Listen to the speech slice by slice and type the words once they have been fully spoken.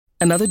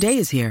Another day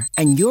is here,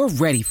 and you're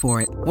ready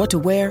for it. What to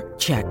wear?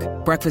 Check.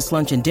 Breakfast,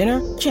 lunch, and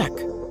dinner? Check.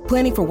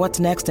 Planning for what's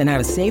next and how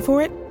to save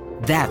for it?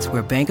 That's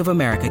where Bank of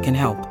America can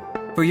help.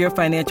 For your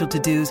financial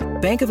to-dos,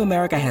 Bank of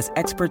America has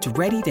experts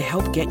ready to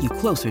help get you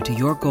closer to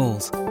your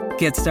goals.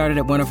 Get started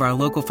at one of our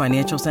local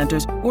financial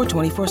centers or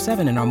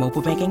 24/7 in our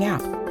mobile banking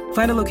app.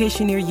 Find a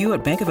location near you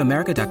at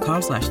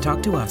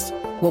bankofamerica.com/talktous.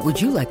 What would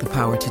you like the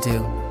power to do?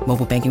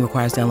 Mobile banking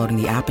requires downloading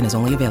the app and is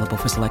only available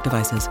for select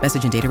devices.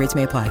 Message and data rates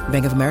may apply.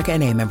 Bank of America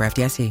N.A., member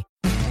FDIC.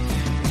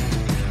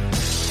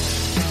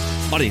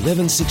 On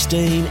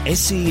 1116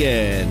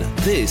 SEN,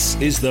 this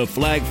is the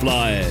Flag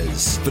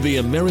Flyers for the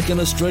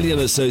American-Australian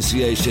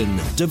Association,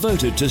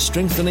 devoted to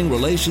strengthening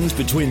relations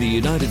between the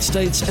United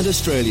States and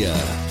Australia.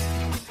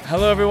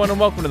 Hello everyone and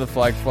welcome to the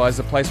Flag Flyers,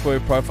 the place where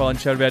we profile and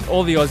chat about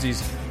all the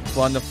Aussies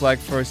flying the flag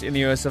for us in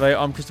the US of A.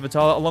 I'm Christopher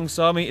Tyler.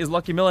 Alongside me is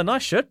Lockie Miller.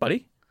 Nice shirt,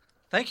 buddy.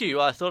 Thank you.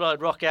 I thought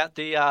I'd rock out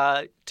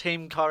the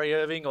Team Kyrie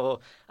Irving or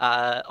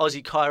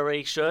Aussie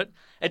Kyrie shirt.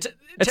 It's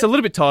a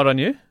little bit tight on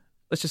you.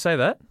 Let's just say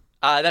that.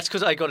 That's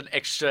because I got an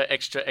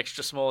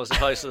extra small as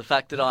opposed to the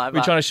fact that I'm...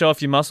 We're trying to show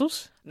off your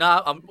muscles?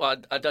 No,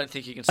 I don't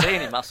think you can see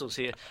any muscles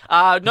here.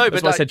 No,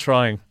 That's why I said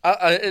trying.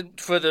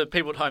 For the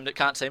people at home that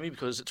can't see me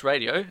because it's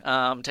radio,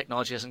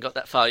 technology hasn't got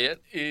that far yet,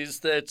 is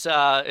that...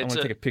 I want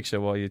to take a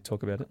picture while you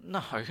talk about it.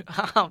 No.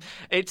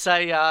 It's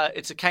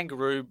a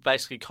kangaroo,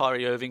 basically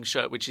Kyrie Irving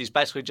shirt, which is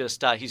basically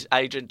just his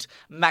agent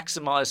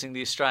maximising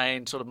the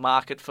Australian sort of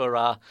market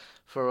for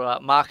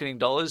marketing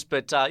dollars.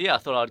 But I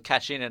thought I'd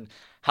cash in and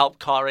help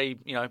Kyrie,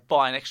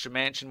 buy an extra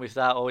mansion with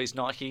all his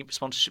Nike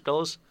sponsorship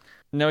dollars.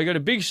 Now, we've got a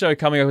big show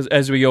coming up,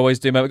 as we always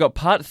do, mate. We've got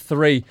part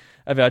 3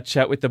 of our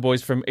chat with the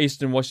boys from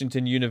Eastern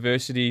Washington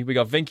University. We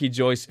got Venky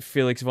Joyce,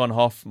 Felix Von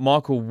Hoff,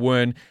 Michael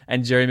Wern,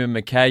 and Jeremy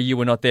McKay. You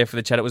were not there for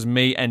the chat. It was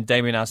me and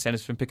Damien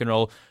Arsenis from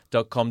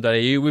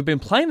pickandroll.com.au. We've been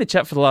playing the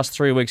chat for the last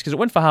 3 weeks because it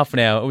went for half an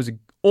hour. It was an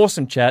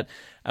awesome chat,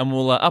 and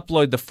we'll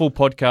upload the full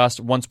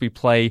podcast once we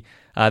play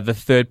the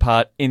third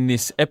part in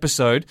this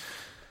episode.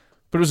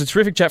 But it was a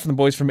terrific chat from the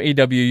boys from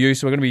EWU,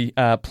 so we're going to be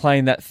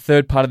playing that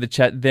third part of the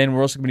chat then.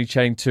 We're also going to be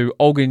chatting to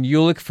Olgun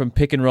Ulick from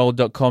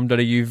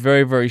pickandroll.com.au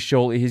very, very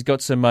shortly. He's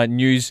got some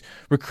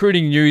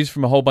recruiting news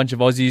from a whole bunch of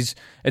Aussies.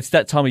 It's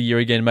that time of year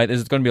again, mate.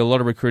 There's going to be a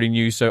lot of recruiting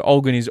news, so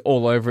Olgun is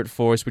all over it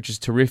for us, which is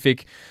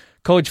terrific.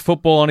 College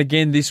football on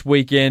again this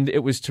weekend.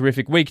 It was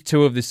terrific. Week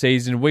 2 of the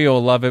season. We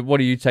all love it. What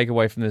do you take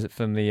away from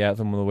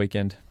the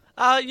weekend?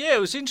 It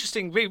was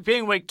interesting.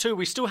 Being week 2,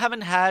 we still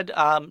haven't had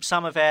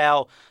some of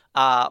our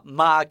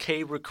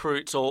marquee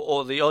recruits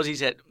or the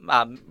Aussies at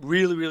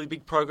really, really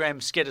big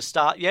programs get a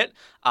start yet,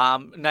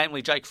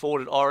 namely Jake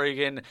Ford at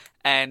Oregon,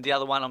 and the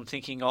other one I'm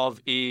thinking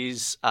of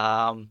is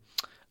Chris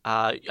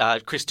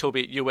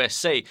Tilby at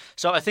USC.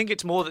 So I think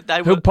it's more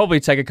that He'll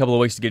probably take a couple of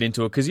weeks to get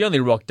into it because he only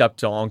rocked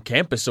up on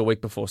campus a week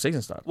before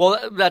season start. Well,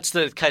 that's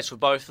the case for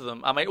both of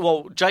them. I mean,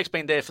 Jake's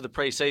been there for the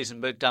pre-season,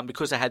 but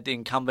because they had the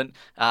incumbent,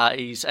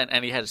 he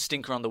had a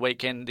stinker on the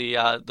weekend.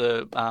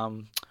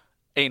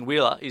 Ian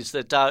Wheeler is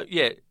that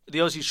the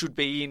Aussies should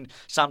be in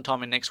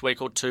sometime in next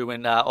week or two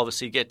and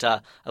obviously get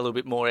a little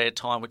bit more air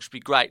time, which would be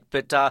great.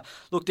 But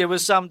look, there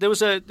was some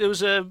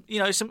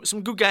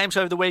good games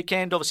over the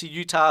weekend. Obviously,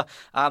 Utah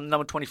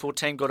number 24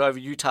 team got over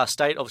Utah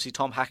State. Obviously,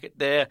 Tom Hackett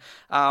there,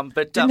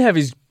 but didn't have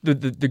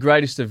the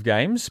greatest of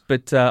games.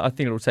 But I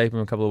think it'll take him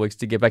a couple of weeks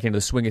to get back into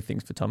the swing of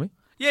things for Tommy.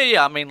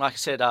 Yeah. I mean, like I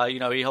said,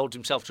 he holds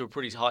himself to a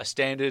pretty high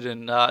standard,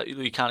 and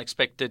you can't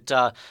expect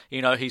that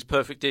he's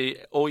perfect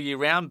all year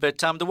round. But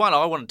the one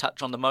I want to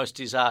touch on the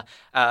most is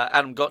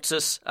Adam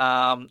Gotsis,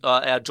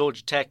 our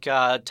Georgia Tech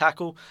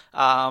tackle,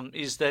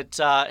 is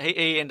that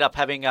he ended up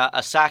having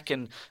a sack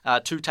and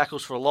 2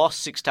 tackles for a loss,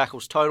 6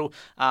 tackles total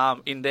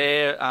in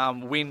their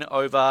win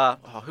over,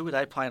 who were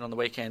they playing on the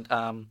weekend?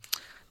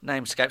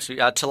 Name escapes me.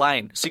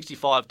 Tulane,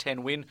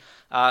 65-10 win.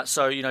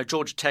 So,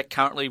 Georgia Tech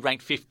currently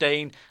ranked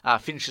 15,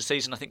 finished the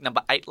season, I think,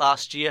 number 8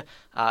 last year.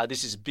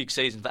 This is a big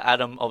season for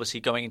Adam, obviously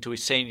going into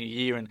his senior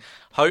year, and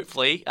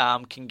hopefully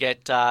can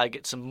get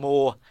some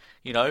more,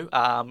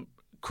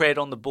 cred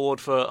on the board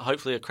for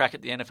hopefully a crack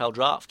at the NFL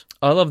draft.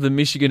 I love the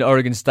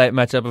Michigan-Oregon State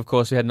matchup, of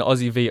course. We had an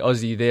Aussie v.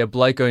 Aussie there.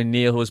 Blake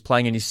O'Neill, who was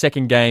playing in his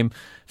second game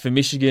for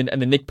Michigan,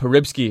 and then Nick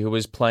Poribsky, who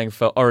was playing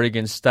for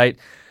Oregon State.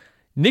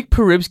 Nick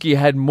Poribsky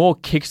had more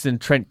kicks than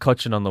Trent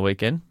Cotchin on the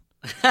weekend.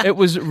 It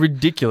was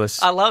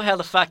ridiculous. I love how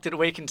the fact that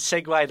we can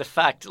segue the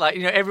fact,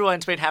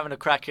 everyone's been having a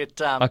crack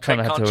at I kind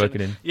of had to work it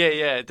in.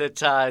 Yeah,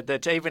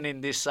 that even in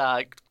this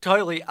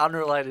totally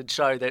unrelated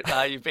show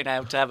that you've been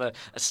able to have a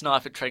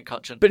snipe at Trent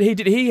Cotchin. But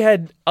he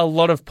had a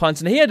lot of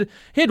punts, and he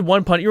had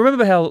one punt. You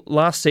remember how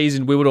last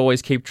season we would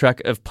always keep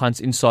track of punts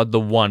inside the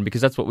 1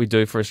 because that's what we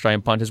do for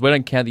Australian punters. We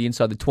don't count the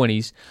inside the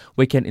 20s,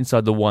 we count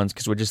inside the 1s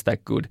because we're just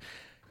that good.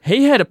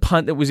 He had a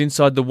punt that was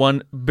inside the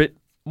 1, but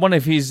one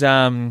of his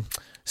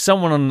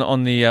someone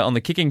on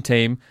the kicking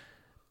team,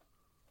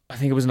 I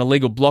think it was an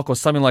illegal block or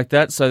something like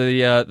that. So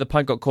the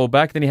punt got called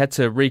back. Then he had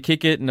to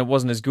re-kick it, and it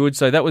wasn't as good.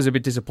 So that was a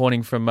bit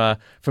disappointing from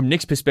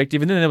Nick's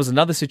perspective. And then there was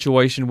another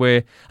situation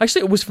where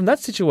actually it was from that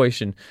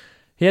situation.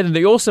 He had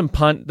the awesome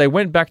punt. They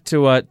went back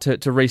to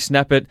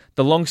re-snap it.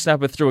 The long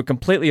snapper threw it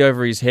completely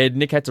over his head.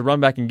 Nick had to run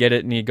back and get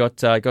it, and he got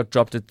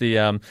dropped at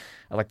the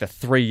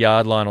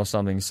 3-yard line or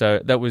something.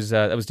 So that was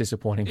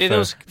disappointing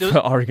for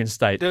Oregon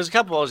State. There was a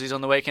couple of Aussies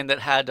on the weekend that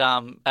had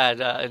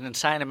an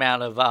insane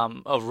amount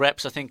of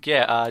reps. I think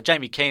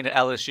Jamie Keane at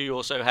LSU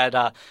also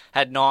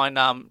had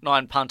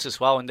nine punts as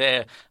well in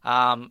there.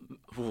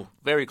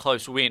 Very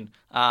close win.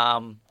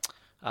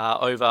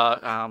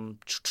 Over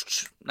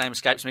name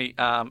escapes me.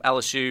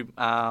 LSU.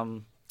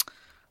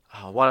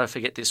 Why did I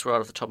forget this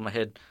right off the top of my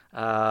head?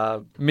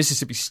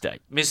 Mississippi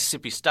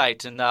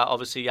State, and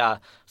obviously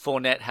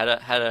Fournette had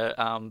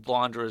a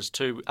blinder as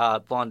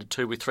blinded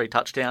two with 3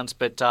 touchdowns.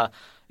 But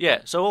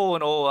so all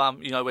in all,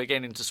 we're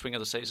getting into the swing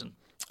of the season.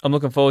 I'm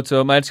looking forward to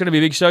it, mate. It's going to be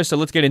a big show, so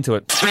let's get into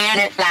it.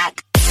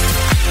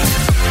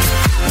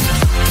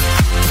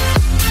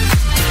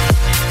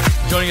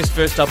 Joining us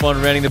first up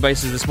on Rounding the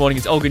Bases this morning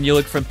is Olgun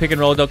Uluc from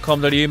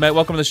pickandroll.com.au. Mate,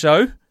 welcome to the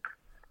show.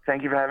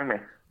 Thank you for having me.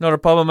 Not a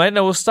problem, mate.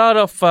 Now, we'll start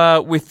off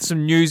with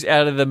some news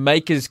out of the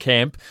Makers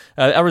camp.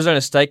 Arizona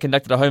State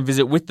conducted a home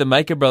visit with the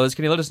Maker brothers.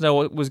 Can you let us know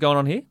what was going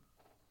on here?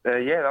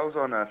 Yeah, that was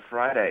on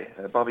Friday.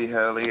 Bobby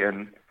Hurley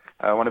and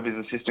one of his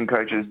assistant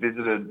coaches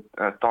visited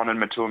Thon and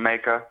Matua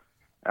Maker.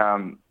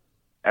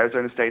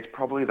 Arizona State's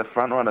probably the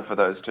front runner for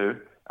those two,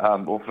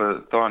 or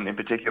for Thon in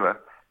particular.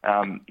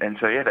 And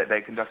so,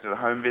 they conducted a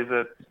home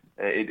visit.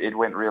 It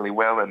went really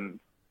well, and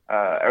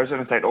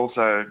Arizona State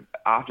also,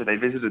 after they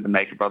visited the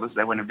Maker brothers,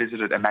 they went and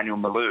visited Emmanuel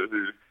Malou,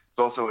 who's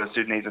also a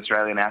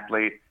Sudanese-Australian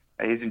athlete.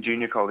 He's in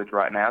junior college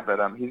right now, but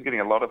he's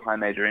getting a lot of high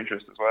major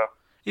interest as well.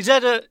 Is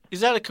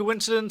that a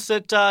coincidence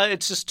that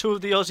it's just two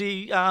of the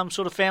Aussie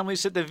sort of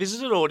families that they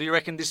visited, or do you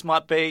reckon this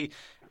might be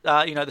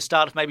the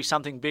start of maybe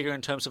something bigger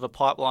in terms of a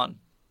pipeline?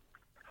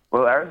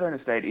 Well,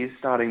 Arizona State is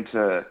starting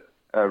to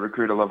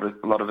recruit a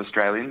lot of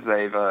Australians.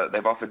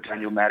 They've offered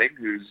Daniel Madding,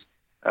 who's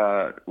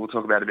we'll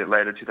talk about a bit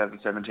later,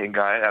 2017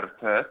 guy out of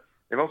Perth.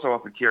 They've also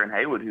offered Kieran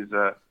Hayward, who's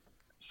a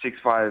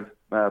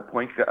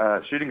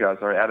 6'5" shooting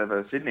guard, out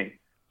of Sydney.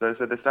 So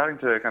they're starting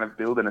to kind of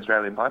build an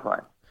Australian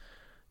pipeline.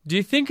 Do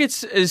you think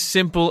it's as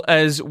simple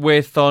as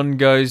where Thon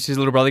goes, his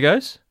little brother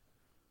goes?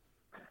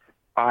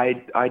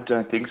 I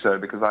don't think so,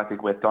 because I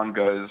think where Thon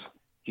goes,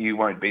 he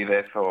won't be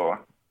there for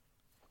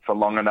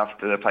long enough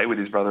to play with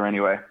his brother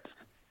anyway.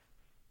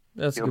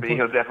 He'll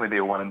definitely be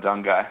a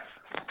one-and-done guy.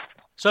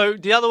 So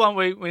the other one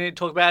we need to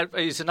talk about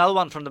is another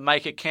one from the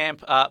Maker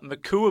camp,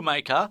 Makua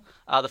Maker,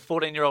 the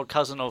 14-year-old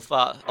cousin of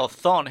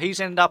Thon. He's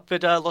ended up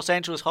at Los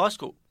Angeles High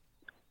School.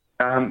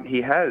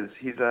 He has.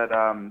 He's at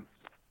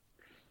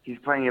he's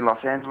playing in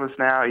Los Angeles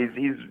now.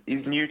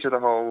 He's new to the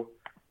whole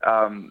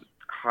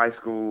high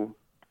school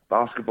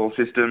basketball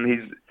system.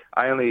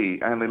 I only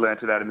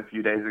learned about him a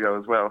few days ago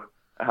as well.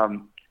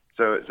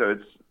 So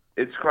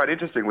it's quite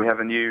interesting. We have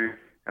a new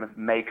kind of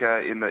Maker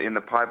in the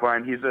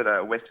pipeline. He's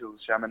at West Hills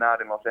Chaminade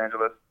in Los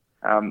Angeles.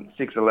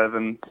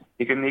 6'11".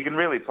 He can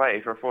really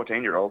play for a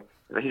 14-year-old.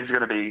 He's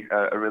going to be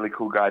a really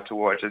cool guy to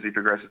watch as he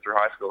progresses through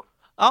high school.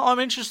 I'm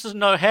interested to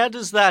know, how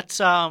does that?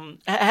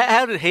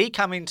 How did he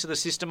come into the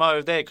system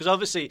over there? Because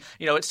obviously,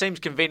 it seems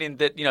convenient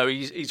that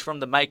he's from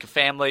the Maker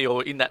family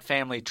or in that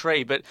family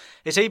tree. But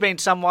has he been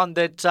someone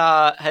that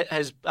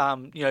has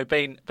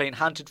been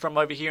hunted from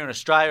over here in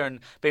Australia and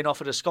been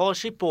offered a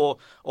scholarship, or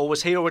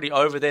was he already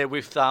over there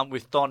with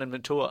Thon and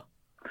Matua?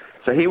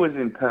 So he was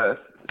in Perth.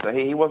 So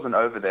he wasn't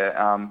over there.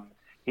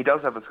 He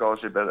does have a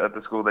scholarship at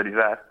the school that he's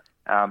at.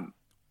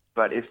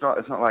 But it's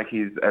not like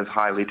he's as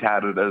highly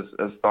touted as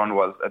Thon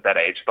was at that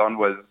age. Thon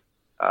was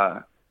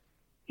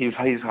his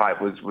hype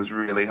was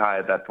really high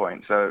at that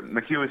point. So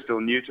McHugh is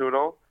still new to it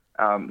all.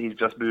 He's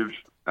just moved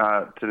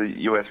to the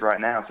US right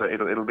now, so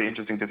it'll be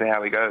interesting to see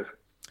how he goes.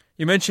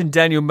 You mentioned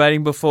Daniel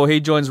Madding before. He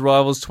joins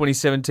Rivals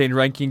 2017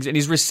 rankings, and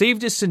he's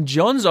received a St.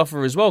 John's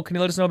offer as well. Can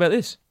you let us know about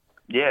this?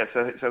 Yeah,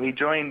 so he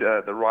joined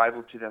the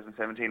Rivals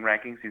 2017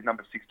 rankings. He's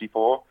number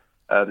 64.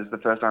 This is the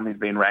first time he's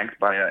been ranked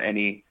by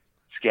any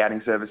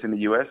scouting service in the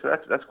US. So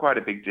that's quite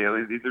a big deal.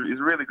 He's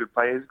a really good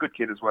player. He's a good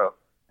kid as well.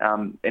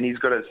 And he's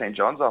got a St.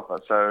 John's offer.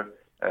 So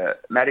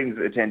Madding's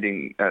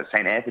attending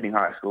St. Anthony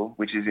High School,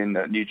 which is in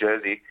New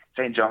Jersey.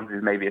 St. John's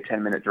is maybe a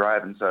 10-minute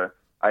drive. And so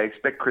I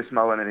expect Chris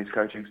Mullen and his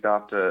coaching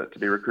staff to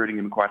be recruiting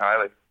him quite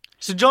highly.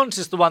 St. John's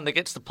is the one that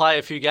gets to play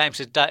a few games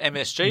at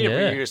MSG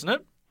every year, isn't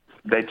it?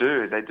 They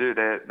do.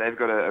 They've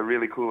got a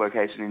really cool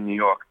location in New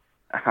York.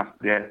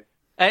 Yeah.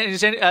 And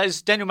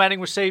has Daniel Madding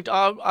received...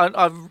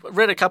 I've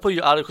read a couple of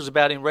your articles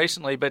about him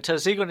recently, but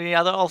has he got any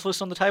other offers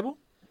on the table?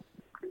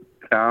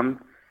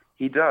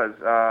 He does.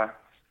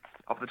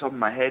 Off the top of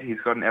my head, he's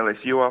got an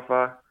LSU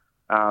offer.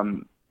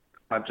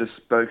 I've just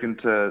spoken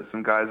to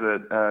some guys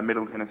at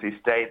Middle Tennessee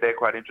State. They're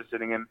quite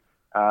interested in him.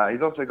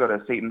 He's also got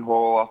a Seton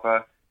Hall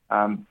offer.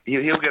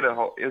 He'll get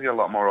a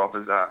lot more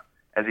offers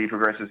as he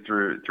progresses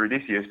through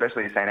this year,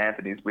 especially at St.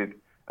 Anthony's with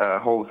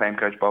Hall of Fame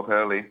coach Bob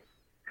Hurley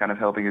kind of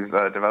helping his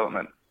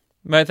development.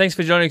 Mate, thanks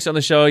for joining us on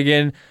the show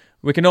again.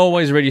 We can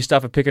always read your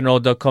stuff at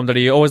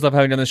pickandroll.com.au. Always love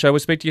having you on the show. We'll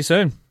speak to you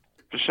soon.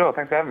 For sure.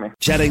 Thanks for having me.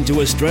 Chatting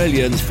to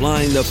Australians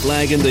flying the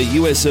flag in the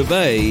US of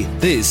A,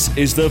 this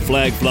is the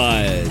Flag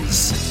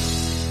Flyers.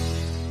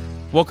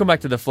 Welcome back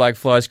to the Flag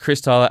Flyers.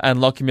 Chris Tyler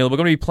and Lockie Miller. We're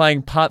going to be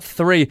playing part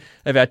 3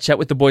 of our chat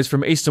with the boys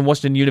from Eastern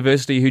Washington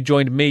University who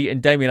joined me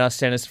and Damien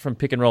Arsenis from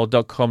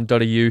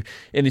pickandroll.com.au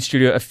in the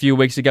studio a few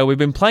weeks ago. We've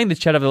been playing the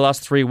chat over the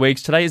last 3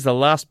 weeks. Today is the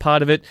last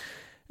part of it.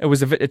 It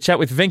was a chat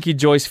with Venky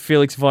Joyce,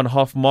 Felix von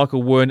Hoff,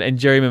 Michael Wern and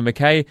Jeremy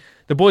McKay.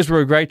 The boys were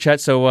a great chat,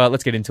 so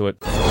let's get into it.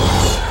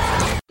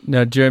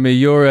 Now, Jeremy,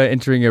 you're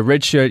entering a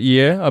redshirt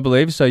year, I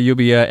believe, so you'll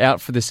be out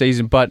for the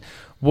season. But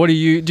what have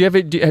you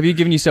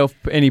given yourself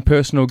any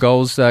personal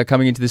goals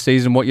coming into the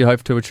season? What you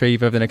hope to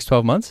achieve over the next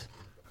 12 months?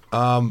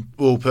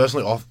 Well,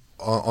 personally,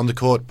 on the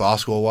court,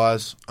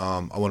 basketball-wise,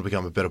 I want to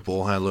become a better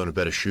ball handler and a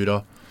better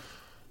shooter.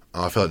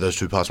 I feel like those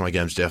two parts of my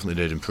games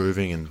definitely need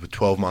improving, and with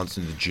 12 months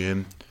in the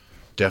gym,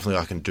 definitely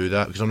I can do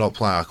that. Because I'm not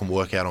playing, I can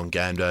work out on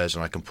game days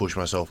and I can push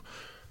myself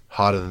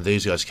harder than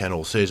these guys can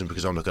all season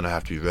because I'm not going to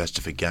have to be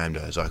rested for game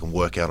days. I can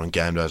work out on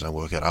game days, I can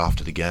work out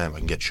after the game, I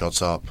can get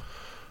shots up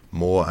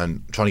more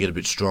and trying to get a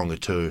bit stronger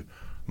too,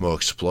 more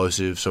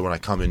explosive. So when I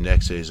come in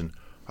next season,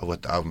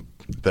 I've got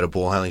better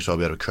ball handling, so I'll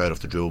be able to create off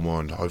the dribble more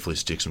and hopefully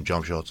stick some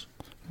jump shots.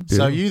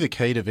 So are you the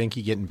key to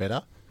Venky getting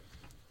better?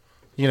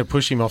 You're going to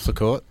push him off the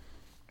court?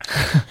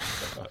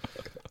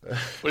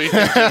 What do you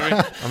think,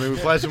 Jeremy? I mean, we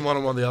played some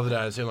one-on-one the other day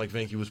and it seemed like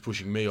Venky was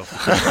pushing me off the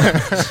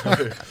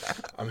court.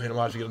 So, I mean, I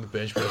might have to get on the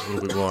bench press a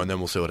little bit more and then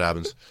we'll see what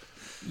happens.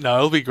 No,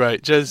 it'll be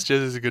great. Jez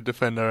is a good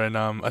defender, and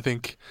I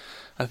think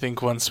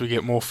once we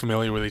get more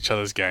familiar with each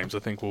other's games, I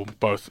think we'll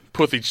both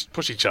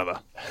push each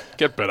other,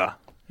 get better.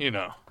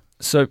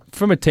 So,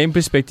 from a team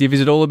perspective,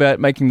 is it all about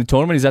making the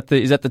tournament? Is that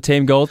the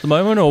team goal at the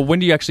moment, or when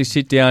do you actually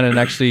sit down and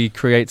actually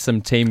create some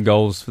team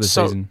goals for the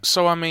season?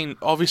 So I mean,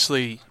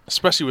 obviously,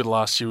 especially with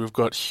last year, we've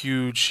got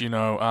huge,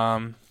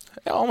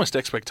 almost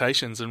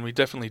expectations, and we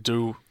definitely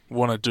do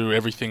want to do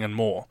everything and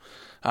more.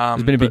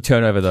 There's been a big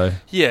turnover, though.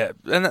 Yeah,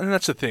 and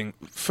that's the thing.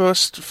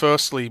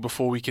 Firstly,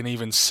 before we can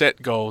even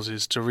set goals,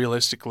 is to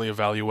realistically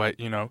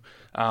evaluate,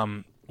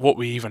 what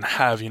we even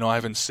have. I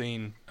haven't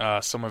seen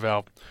some of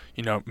our,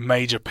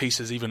 major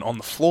pieces even on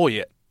the floor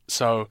yet.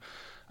 So,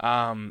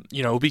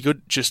 it'll be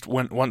good just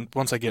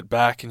once I get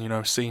back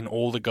and, seeing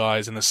all the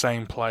guys in the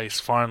same place,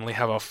 finally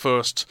have our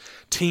first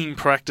team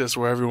practice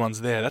where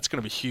everyone's there. That's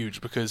going to be huge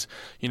because,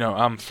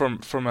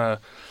 from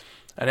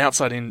an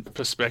outside-in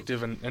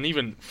perspective and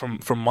even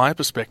from my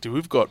perspective,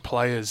 we've got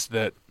players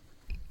that,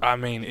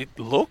 it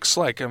looks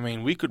like,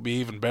 we could be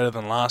even better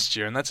than last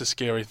year, and that's a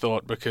scary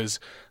thought because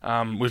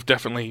we've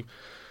definitely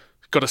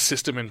got a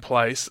system in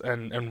place,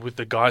 and with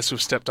the guys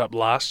who've stepped up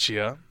last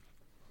year,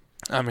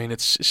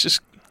 it's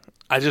just,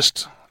 I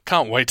just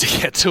can't wait to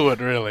get to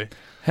it, really.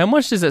 How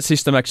much does that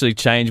system actually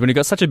change when you've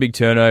got such a big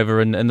turnover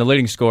and the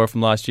leading scorer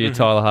from last year,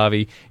 Tyler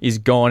Harvey, is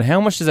gone?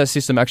 How much does that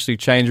system actually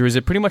change, or is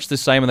it pretty much the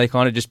same and they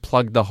kind of just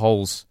plug the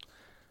holes?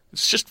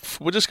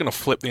 We're just going to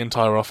flip the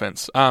entire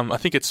offense. I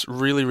think it's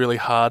really, really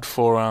hard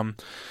for,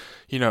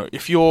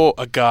 if you're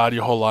a guard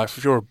your whole life,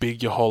 if you're a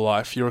big your whole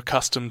life, you're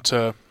accustomed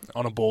to,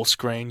 on a ball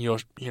screen, you're,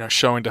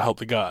 showing to help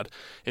the guard.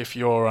 If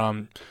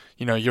you're,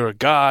 you're a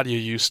guard, you're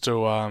used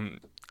to,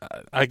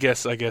 I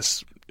guess,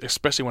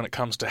 especially when it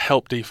comes to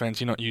help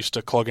defense, you're not used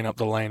to clogging up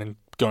the lane and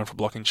going for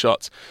blocking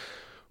shots.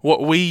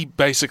 What we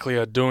basically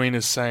are doing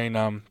is saying,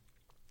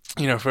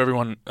 for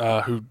everyone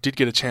who did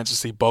get a chance to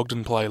see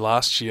Bogdan play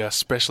last year,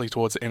 especially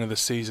towards the end of the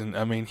season,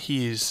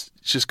 he is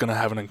just going to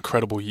have an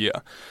incredible year.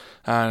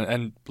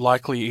 And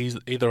likely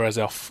either as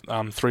our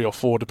 3 or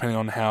 4, depending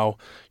on how,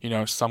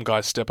 some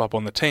guys step up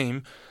on the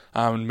team,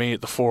 and me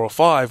at the 4 or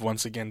 5,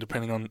 once again,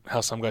 depending on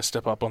how some guys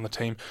step up on the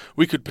team,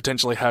 we could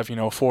potentially have,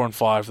 a 4 and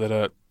 5 that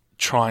are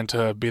trying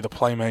to be the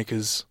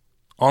playmakers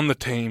on the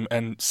team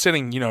and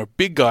setting,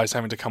 big guys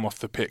having to come off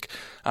the pick,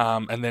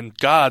 and then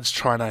guards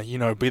trying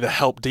to, be the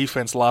help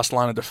defense, last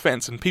line of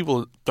defense, and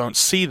people don't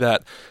see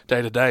that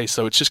day to day,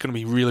 so it's just going to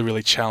be really,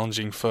 really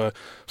challenging for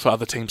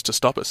other teams to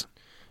stop us.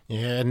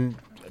 Yeah, and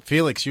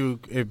Felix, you'll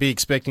be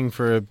expecting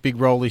for a big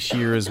role this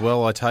year as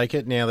well, I take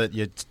it, now that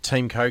you're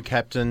team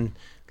co-captain,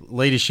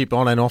 leadership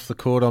on and off the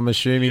court, I'm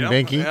assuming,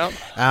 Venky. Yep.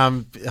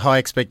 High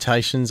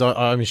expectations.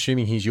 I'm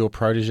assuming he's your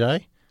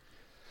protege.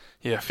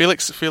 Yeah,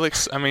 Felix,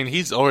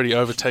 he's already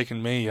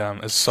overtaken me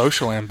as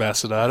social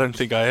ambassador. I don't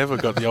think I ever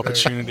got the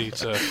opportunity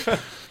to.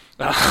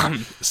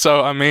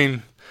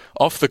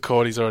 Off the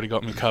court, he's already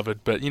got me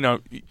covered. But,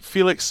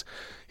 Felix,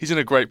 he's in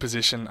a great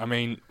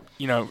position.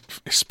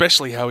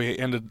 Especially how he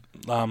ended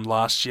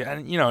last year.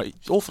 And,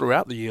 all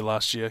throughout the year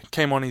last year,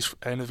 came on his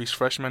end of his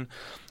freshman.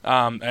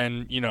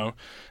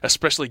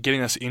 Especially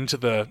getting us into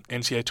the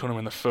NCAA tournament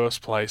in the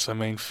first place.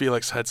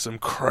 Felix had some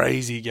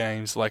crazy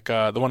games, like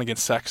the one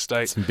against Sac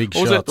State. Some big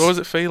shots. What was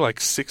it for you? Like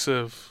 6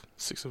 of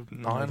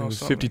 9 or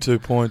something? 52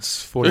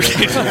 points,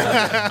 48.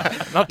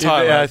 Not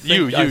Tyler.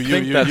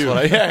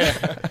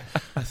 Yeah,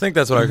 I think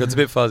that's what I got. It's a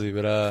bit fuzzy,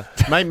 but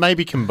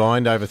maybe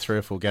combined over 3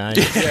 or 4 games.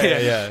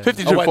 yeah.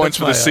 52 points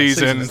for the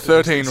season,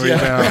 13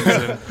 rebounds,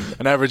 and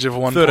an average of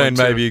 1.2. 13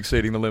 maybe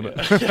exceeding the limit.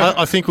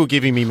 I think we'll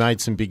give him. He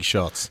made some big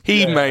shots.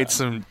 He made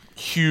some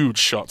huge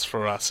shots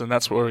for us, and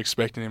that's what we're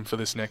expecting him for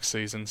this next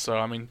season. So,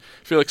 I mean,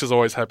 Felix is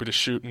always happy to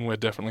shoot, and we're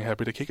definitely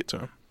happy to kick it to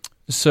him.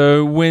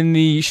 So when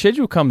the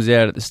schedule comes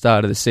out at the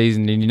start of the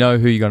season and you know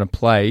who you're going to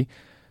play,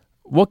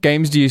 what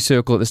games do you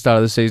circle at the start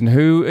of the season?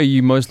 Who are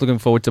you most looking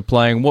forward to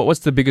playing?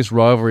 What's the biggest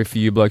rivalry for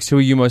you blokes? Who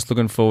are you most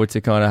looking forward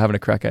to kind of having a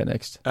crack at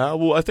next?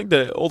 Well, I think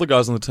that all the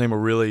guys on the team are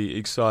really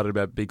excited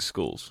about big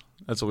schools.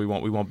 That's what we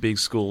want. We want big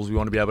schools. We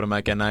want to be able to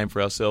make our name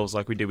for ourselves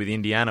like we did with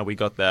Indiana. We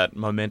got that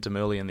momentum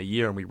early in the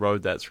year, and we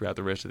rode that throughout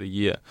the rest of the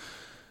year.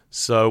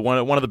 So one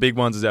of the big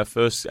ones is our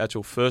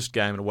actual first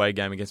game, an away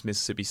game against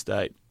Mississippi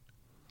State.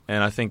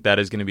 And I think that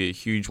is going to be a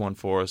huge one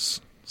for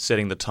us,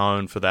 setting the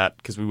tone for that,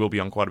 because we will be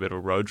on quite a bit of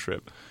a road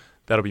trip.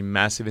 That'll be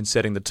massive in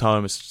setting the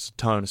tone,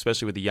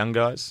 especially with the young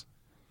guys.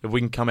 If we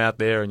can come out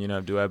there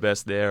and, do our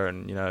best there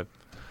and,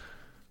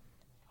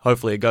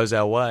 hopefully it goes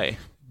our way,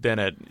 then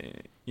it,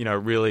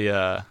 really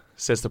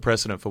sets the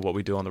precedent for what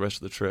we do on the rest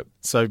of the trip.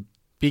 So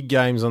big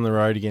games on the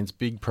road against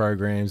big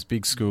programs,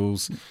 big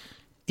schools.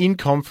 In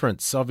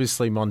conference,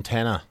 obviously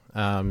Montana,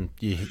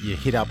 you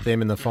hit up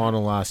them in the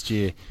final last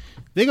year.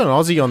 They've got an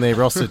Aussie on their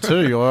roster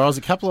too, or a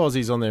couple of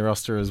Aussies on their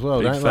roster as well,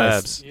 Big don't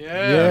Fabs.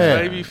 Yeah,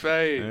 baby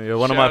Fade. Yeah,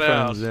 one of my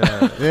friends.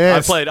 Yeah.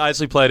 Yes. I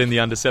actually played in the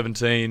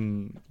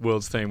under-17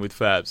 Worlds team with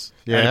Fabs.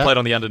 Yeah. And he played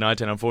on the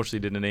under-19. Unfortunately,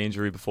 did an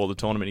injury before the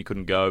tournament. He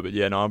couldn't go. But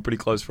I'm pretty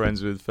close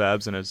friends with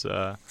Fabs, and it's.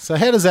 So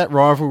how does that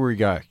rivalry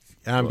go?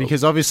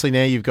 Because obviously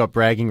now you've got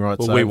bragging rights.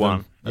 Well, over we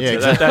won. Them.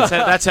 Exactly.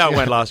 That's how it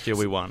went last year.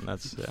 We won.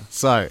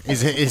 So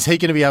is he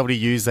going to be able to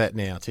use that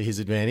now to his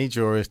advantage,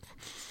 or?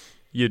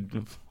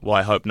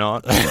 I hope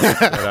not. But,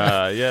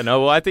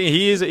 I think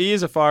he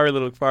is a fiery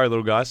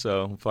little guy,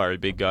 so fiery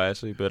big guy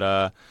actually. But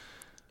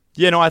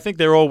I think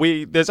they're all.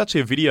 There's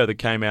actually a video that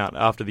came out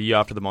after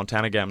the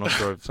Montana game. I'm not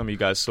sure if some of you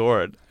guys saw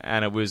it,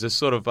 and it was just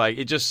sort of like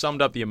it just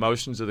summed up the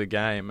emotions of the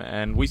game.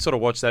 And we sort of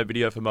watched that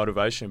video for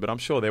motivation, but I'm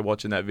sure they're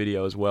watching that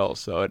video as well.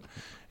 So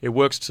it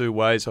works two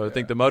ways. So I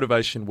think the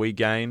motivation we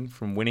gain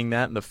from winning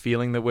that and the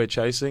feeling that we're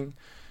chasing.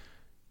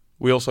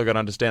 We also got to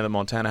understand that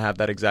Montana have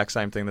that exact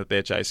same thing that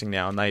they're chasing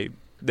now, and they're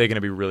going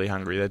to be really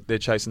hungry. They're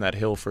chasing that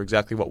hill for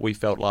exactly what we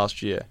felt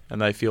last year,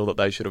 and they feel that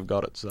they should have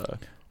got it. So,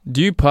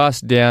 do you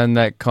pass down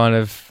that kind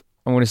of,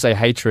 I want to say,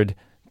 hatred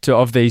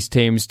of these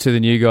teams to the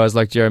new guys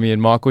like Jeremy and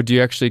Michael? Do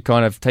you actually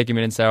kind of take them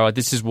in and say, all right,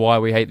 this is why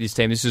we hate this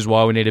team, this is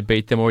why we need to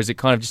beat them, or is it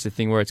kind of just a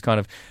thing where it's kind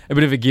of a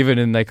bit of a given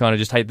and they kind of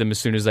just hate them as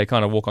soon as they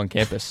kind of walk on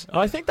campus?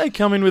 I think they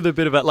come in with a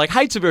bit of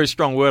hate's a very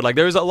strong word. Like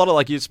there is a lot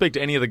of you speak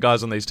to any of the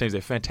guys on these teams,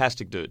 they're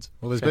fantastic dudes.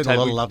 Well, there's been a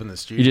lot of love in the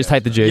studio. You just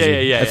hate the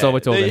jersey. Yeah. That's all we're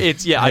talking.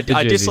 I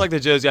dislike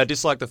the jersey. I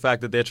dislike the fact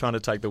that they're trying to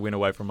take the win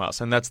away from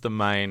us, and that's the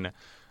main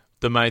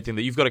thing,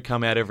 that you've got to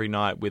come out every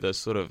night with a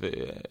sort of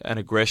an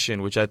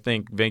aggression, which I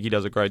think Venky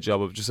does a great job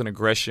of, just an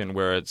aggression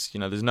where it's,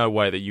 there's no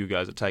way that you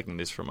guys are taking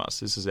this from us.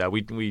 This is how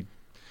we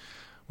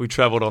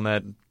travelled on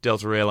that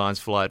Delta Airlines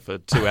flight for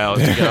 2 hours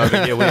to get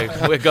over here.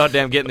 We're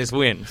goddamn getting this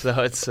win.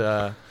 So it's...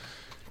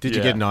 Did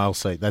you get an aisle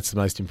seat? That's the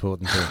most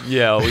important thing.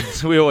 Yeah,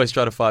 we always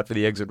try to fight for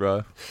the exit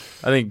row.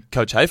 I think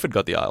Coach Hayford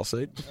got the aisle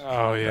seat.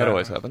 Oh, yeah. That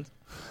always happens.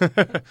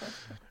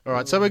 All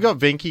right, so we've got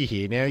Venky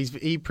here. Now,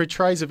 he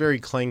portrays a very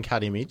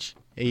clean-cut image.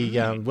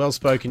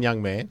 Well-spoken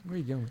young man. Where are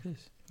you going with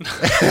this?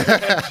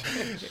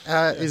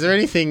 Is there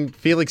anything,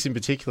 Felix in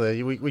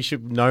particular, we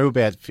should know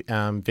about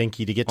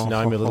Venky to get to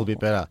know him a little bit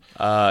better?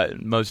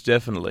 Most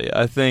definitely.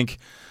 I think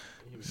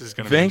this is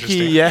going to be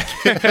interesting.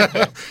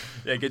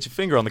 Yeah, get your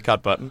finger on the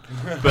cut button.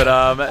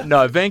 But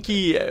no,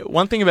 Venky,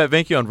 one thing about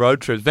Venky on road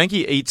trips,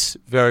 Venky eats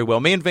very well.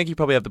 Me and Venky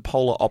probably have the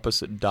polar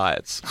opposite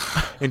diets.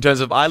 In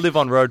terms of, I live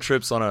on road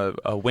trips on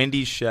a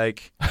Wendy's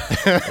shake.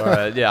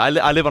 I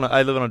live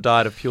on a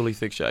diet of purely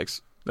thick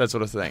shakes, that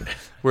sort of thing.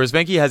 Whereas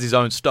Venky has his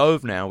own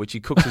stove now, which he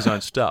cooks his own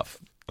stuff.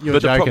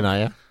 You're joking, are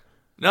you?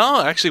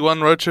 No, actually,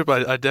 one road trip,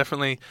 I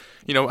definitely,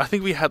 I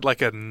think we had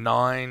like a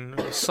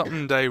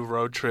 9-something day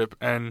road trip,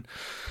 and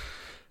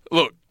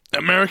look,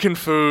 American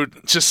food,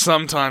 just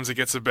sometimes it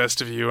gets the best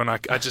of you, and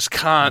I just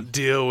can't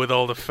deal with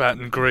all the fat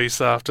and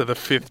grease after the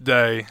 5th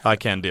day. I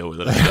can deal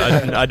with it.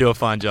 I do a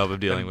fine job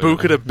of dealing with it.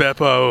 Buca de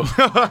Beppo,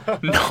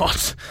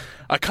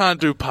 I can't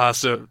do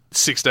pasta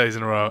 6 days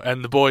in a row,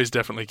 and the boys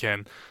definitely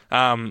can.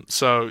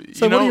 So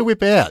what do you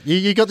whip out?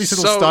 You got this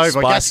little stove,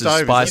 spices.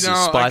 I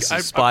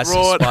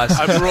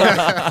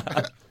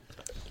brought...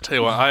 Tell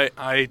you what,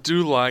 I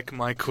do like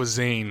my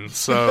cuisine,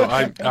 so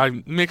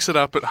I mix it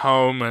up at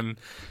home, and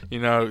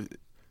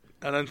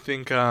I don't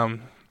think I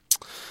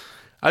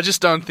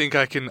just don't think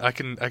I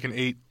can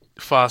eat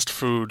fast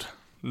food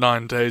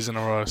 9 days in a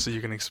row, so you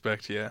can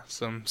expect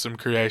some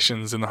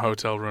creations in the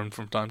hotel room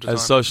from time to time.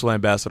 As social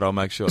ambassador, I'll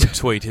make sure to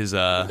tweet his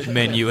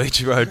menu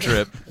each road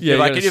trip. Yeah,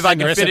 if I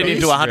can fit it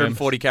into a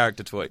 140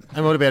 character tweet.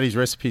 And what about his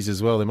recipes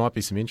as well? There might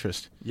be some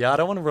interest. Yeah, I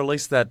don't want to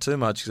release that too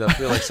much because I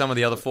feel like some of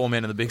the other 4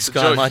 men in the Big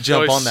Sky might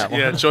jump on that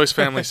one. Yeah, Joyce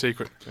family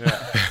secret.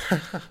 Yeah.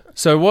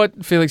 So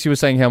what, Felix, you were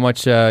saying how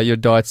much your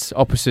diet's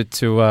opposite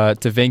to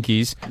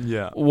Venky's.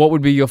 Yeah. What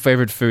would be your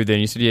favourite food then?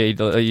 You said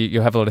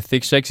you have a lot of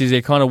thick shakes. Is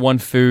there kind of one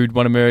food,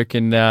 one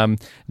American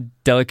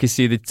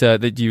delicacy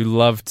that you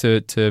love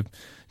to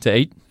to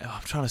eat?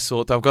 I'm trying to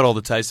sort. I've got all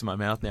the taste in my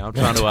mouth now.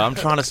 I'm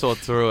trying to sort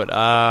through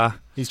it.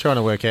 He's trying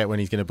to work out when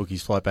he's going to book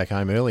his flight back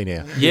home early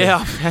now.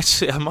 Yeah,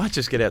 I might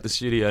just get out the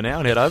studio now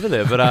and head over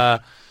there.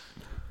 But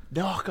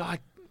no, God,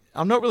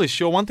 I'm not really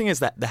sure. One thing is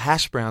that the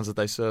hash browns that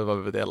they serve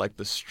over there, like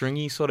the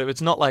stringy sort of.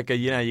 It's not like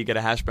you get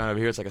a hash brown over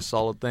here. It's like a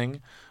solid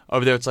thing.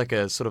 Over there, it's like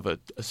a sort of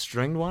a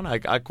stringed one.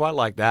 I quite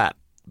like that.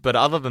 But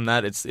other than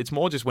that, it's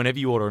more just whenever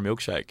you order a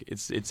milkshake,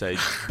 it's a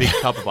big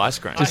cup of ice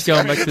cream. Just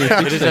going back to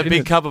the It is a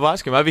big cup of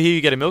ice cream. Over here,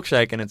 you get a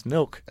milkshake and it's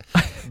milk.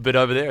 But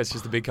over there, it's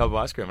just a big cup of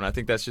ice cream. And I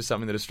think that's just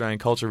something that Australian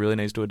culture really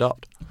needs to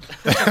adopt.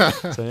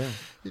 So,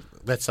 yeah.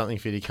 That's something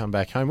for you to come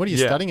back home. What are you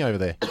studying over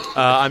there?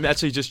 I'm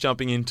actually just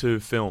jumping into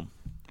film.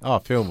 Oh,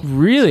 film.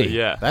 Really? So,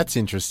 yeah. That's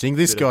interesting.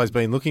 This guy's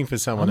been looking for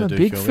someone I'm to a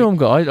do big filming. film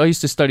guy. I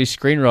used to study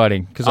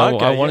screenwriting because I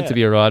wanted to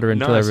be a writer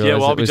until Nice. I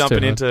realised I'll it be was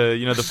jumping too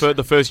hard. into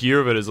the first year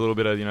of it is a little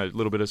bit of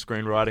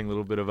screenwriting, a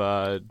little bit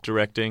of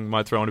directing.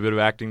 Might throw in a bit of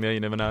acting there. You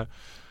never know.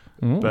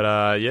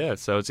 But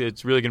so it's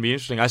really going to be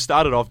interesting. I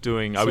started off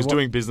doing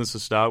doing business to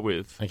start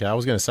with. Okay, I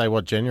was going to say,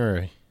 what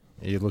genre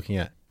are you looking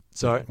at?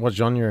 Sorry, what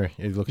genre are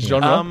you looking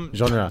Genre? at?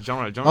 Genre.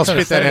 I'll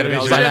spit that out of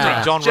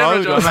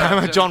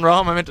his John Rowe.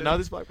 Am I meant to know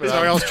this bloke?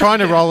 Sorry, I was trying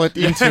to roll it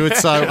into it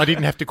so I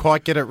didn't have to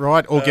quite get it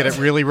right or get it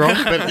really wrong,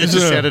 but it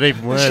just sounded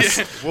even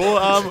worse.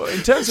 Well,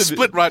 in terms of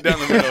Split right down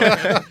the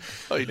middle.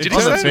 Oh, did you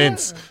On the say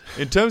fence.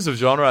 in terms of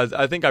genre,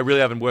 I think I really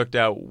haven't worked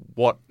out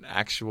what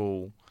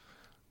actual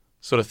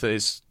sort of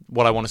is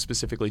what I want to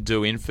specifically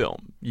do in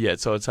film yet.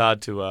 So it's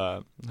hard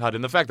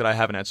and the fact that I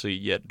haven't actually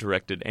yet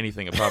directed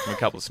anything apart from a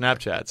couple of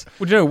Snapchats.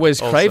 Well, do you know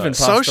Wes Also- Craven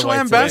passed Social away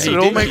ambassador?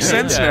 today? It all makes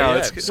sense now.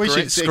 It's We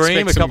should Scream,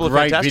 expect a couple some of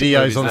great fantastic videos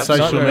movies. on That's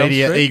social Nightmare on Elm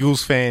media. Street.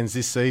 Eagles fans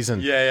this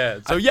season. Yeah.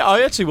 So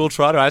I actually will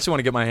try to. I actually want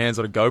to get my hands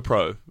on a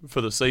GoPro for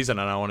the season,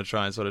 and I want to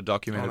try and sort of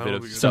document a that bit would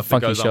of be good. stuff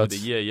Some that goes funky on with it.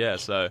 shots. Yeah.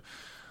 So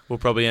we'll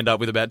probably end up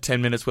with about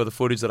 10 minutes worth of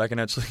footage that I can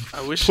actually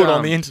I wish, put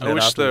on the internet. I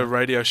wish after the that.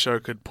 radio show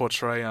could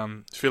portray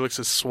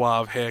Felix's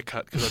suave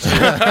haircut because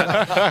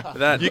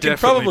that You can definitely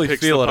probably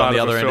picks feel it on part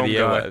the of a other end of the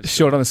film guy. airwaves.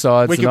 Short on the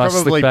sides. We could nice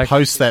probably slick back.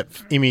 post that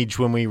image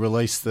when we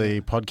release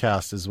the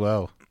podcast as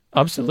well.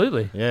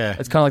 Absolutely. Yeah.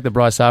 It's kind of like the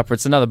Bryce Harper.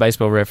 It's another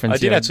baseball reference. I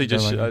did yeah. actually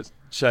just Like-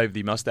 shave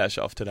the mustache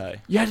off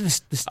today. You had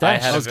the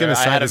stash. I was gonna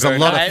say, there's a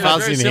lot of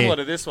fuzz in similar here.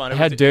 to this one.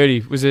 How dirty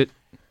was it?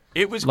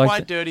 It was like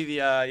quite dirty.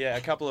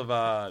 A couple of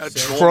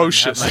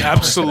Atrocious,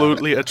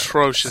 absolutely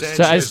atrocious.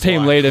 So as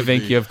team leader,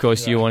 Vinky, of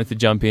course, you wanted to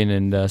jump in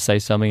and say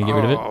something and get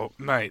rid of it. Oh,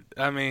 mate,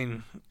 I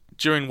mean,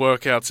 during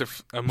workouts,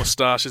 if a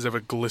moustache is ever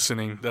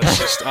glistening, that's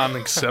just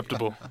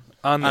unacceptable.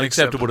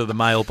 unacceptable to the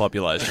male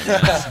population.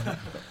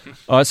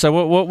 All right, so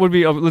what would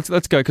be?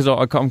 Let's go because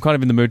I'm kind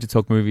of in the mood to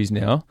talk movies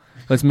now.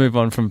 Let's move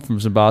on from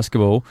some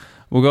basketball.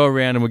 We'll go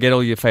around and we'll get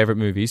all your favourite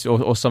movies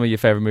or some of your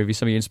favourite movies,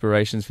 some of your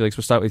inspirations. Felix,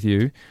 we'll start with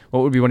you.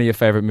 What would be one of your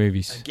favourite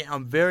movies? Again,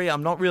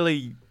 I'm not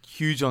really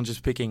huge on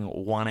just picking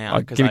one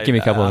out. Give me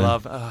a couple I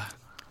of them. love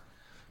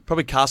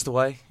probably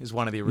Castaway is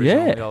one of the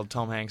original, Yeah. the old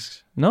Tom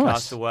Hanks. Nice.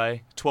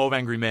 Castaway, 12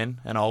 Angry Men,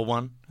 an old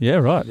one, Yeah,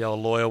 right. the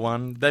old lawyer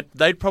one.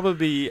 They'd probably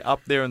be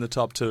up there in the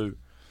top two.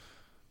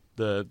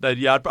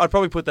 I'd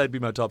probably put that'd be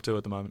my top two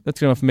at the moment. That's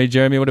good enough for me,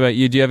 Jeremy. What about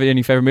you? Do you have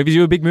any favourite movies?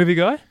 You a big movie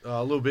guy?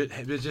 A little bit.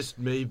 It's just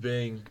me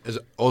being as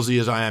Aussie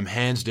as I am,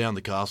 hands down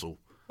The Castle.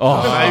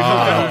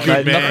 Oh,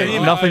 good mate,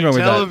 man. nothing wrong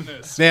with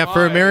that. Now,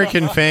 for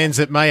American fans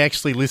that may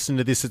actually listen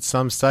to this at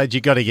some stage,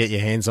 you've got to get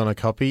your hands on a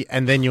copy,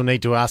 and then you'll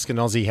need to ask an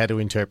Aussie how to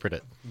interpret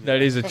it.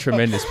 That is a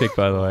tremendous pick,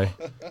 by the way.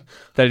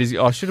 That is.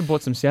 I should have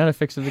bought some sound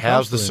effects of the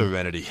How's the castle.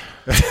 Serenity?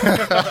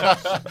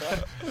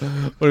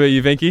 What about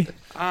you, Venky?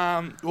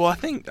 Well,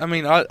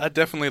 I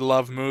definitely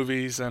love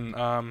movies, and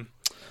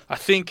I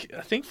think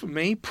for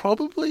me,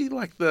 probably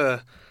like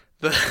the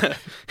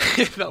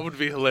that would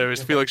be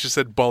hilarious. Felix just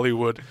said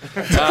Bollywood.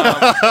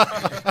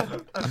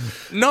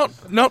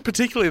 Not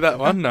particularly that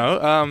one,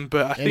 no.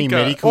 But I Any think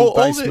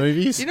medical-based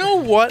movies? You know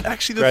what?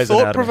 Actually, the Grey's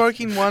Anatomy.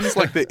 thought-provoking ones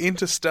like the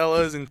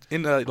Interstellars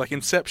and like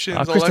Inception,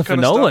 all that Christopher kind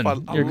of Nolan. stuff.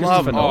 I You're a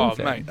love. Christopher Nolan Oh,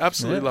 fan. mate,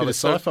 absolutely Bit love of it.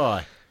 So,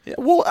 sci-fi. yeah,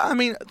 well, I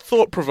mean,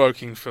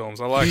 thought-provoking films.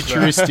 I like that.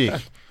 Futuristic.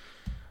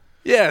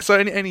 Yeah, so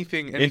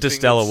anything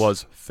Interstellar that's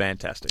was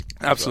fantastic.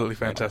 absolutely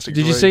fantastic.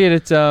 Did you see it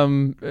at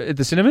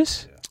the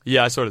cinemas?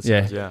 Yeah, I saw it.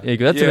 Yeah, Yeah.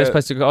 That's the Yeah. best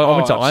place to go. I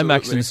went to Oh, IMAX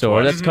absolutely. and saw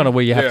it. That's kind of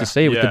where you have Yeah. to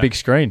see it with the Yeah. big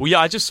screen. Well, yeah,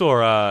 I just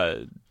saw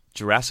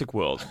Jurassic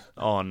World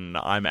on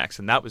IMAX,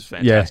 and that was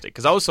fantastic.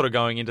 Because I was sort of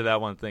going into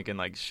that one thinking,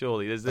 like,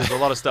 surely there's a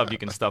lot of stuff you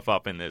can stuff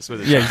up in this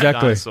with a Yeah,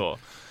 exactly. dinosaur.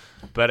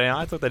 But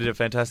I thought they did a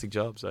fantastic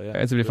job. So yeah,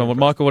 It's a bit fun.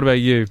 Michael, what about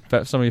you?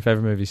 Some of your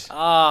favourite movies?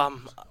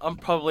 I'm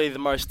probably the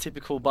most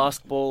typical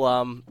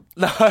basketball.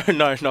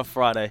 No, not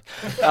Friday.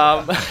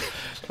 The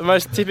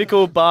most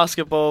typical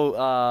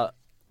basketball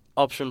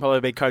option probably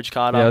be Coach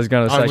Carter. Yeah, I was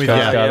going to say I'm Coach with you.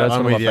 Carter. That's I'm one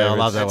of my with you. I favourites.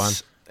 love that one.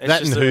 It's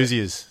That and just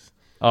Hoosiers.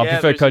 I Yeah,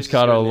 prefer Hoosiers Coach is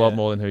Carter a good, lot yeah.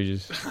 more than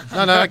Hoosiers.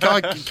 No,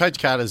 Coach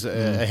Carter's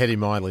ahead in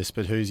my list,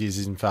 but Hoosiers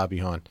isn't far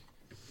behind.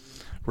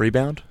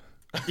 Rebound.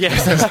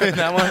 Yes,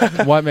 that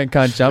one. White Man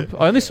Can't Jump.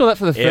 I only saw that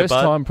for the Yeah, first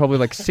bud. time probably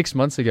like 6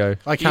 months ago.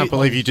 I can't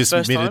believe you just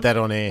first admitted time? that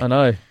on air. I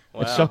know. It's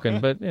Wow.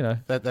 shocking, but, you know,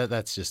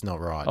 That's just not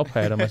right. I'll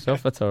pay it on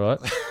myself. That's all right.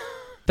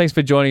 Thanks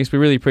for joining us. We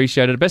really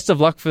appreciate it. Best of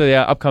luck for the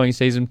upcoming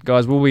season,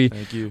 guys. We'll be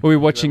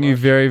watching you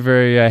very,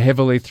 very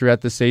heavily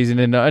throughout the season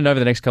and over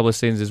the next couple of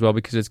seasons as well,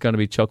 because it's going to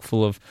be chock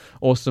full of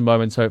awesome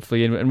moments,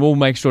 hopefully. And we'll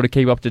make sure to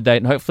keep up to date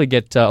and hopefully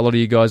get a lot of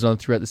you guys on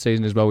throughout the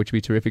season as well, which would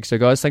be terrific. So,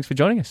 guys, thanks for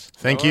joining us.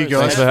 Thank you, guys.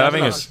 Thanks for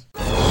having us.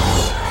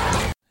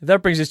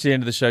 That brings us to the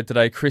end of the show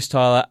today. Chris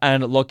Tyler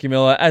and Lockie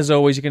Miller. As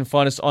always, you can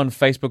find us on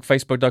Facebook,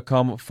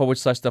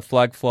 facebook.com/The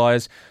Flag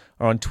Flyers,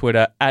 or on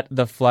Twitter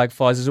 @The Flag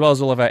Flyers, as well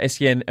as all of our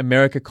SEN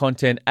America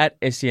content at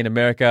SEN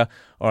America,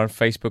 or on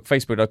Facebook,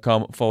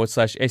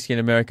 facebook.com/SEN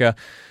America.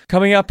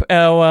 Coming up,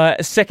 our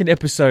second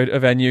episode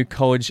of our new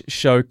college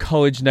show,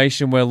 College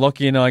Nation, where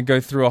Lockie and I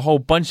go through a whole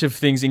bunch of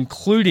things,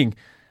 including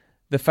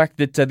the fact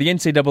that the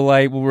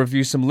NCAA will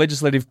review some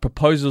legislative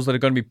proposals that are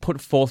going to be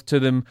put forth to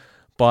them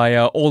by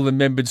all the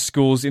membered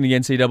schools in the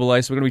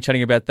NCAA. So we're going to be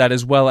chatting about that,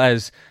 as well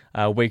as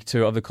week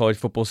 2 of the college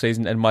football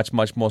season, and much,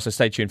 much more. So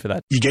stay tuned for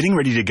that. You're getting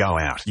ready to go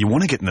out. You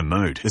want to get in the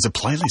mood. There's a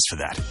playlist for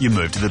that. You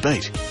move to the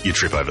beat. You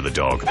trip over the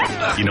dog.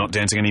 You're not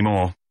dancing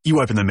anymore.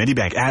 You open the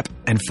Medibank app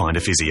and find a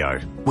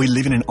physio. We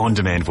live in an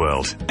on-demand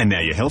world, and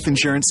now your health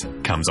insurance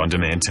comes on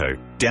demand too.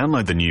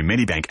 Download the new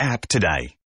Medibank app today.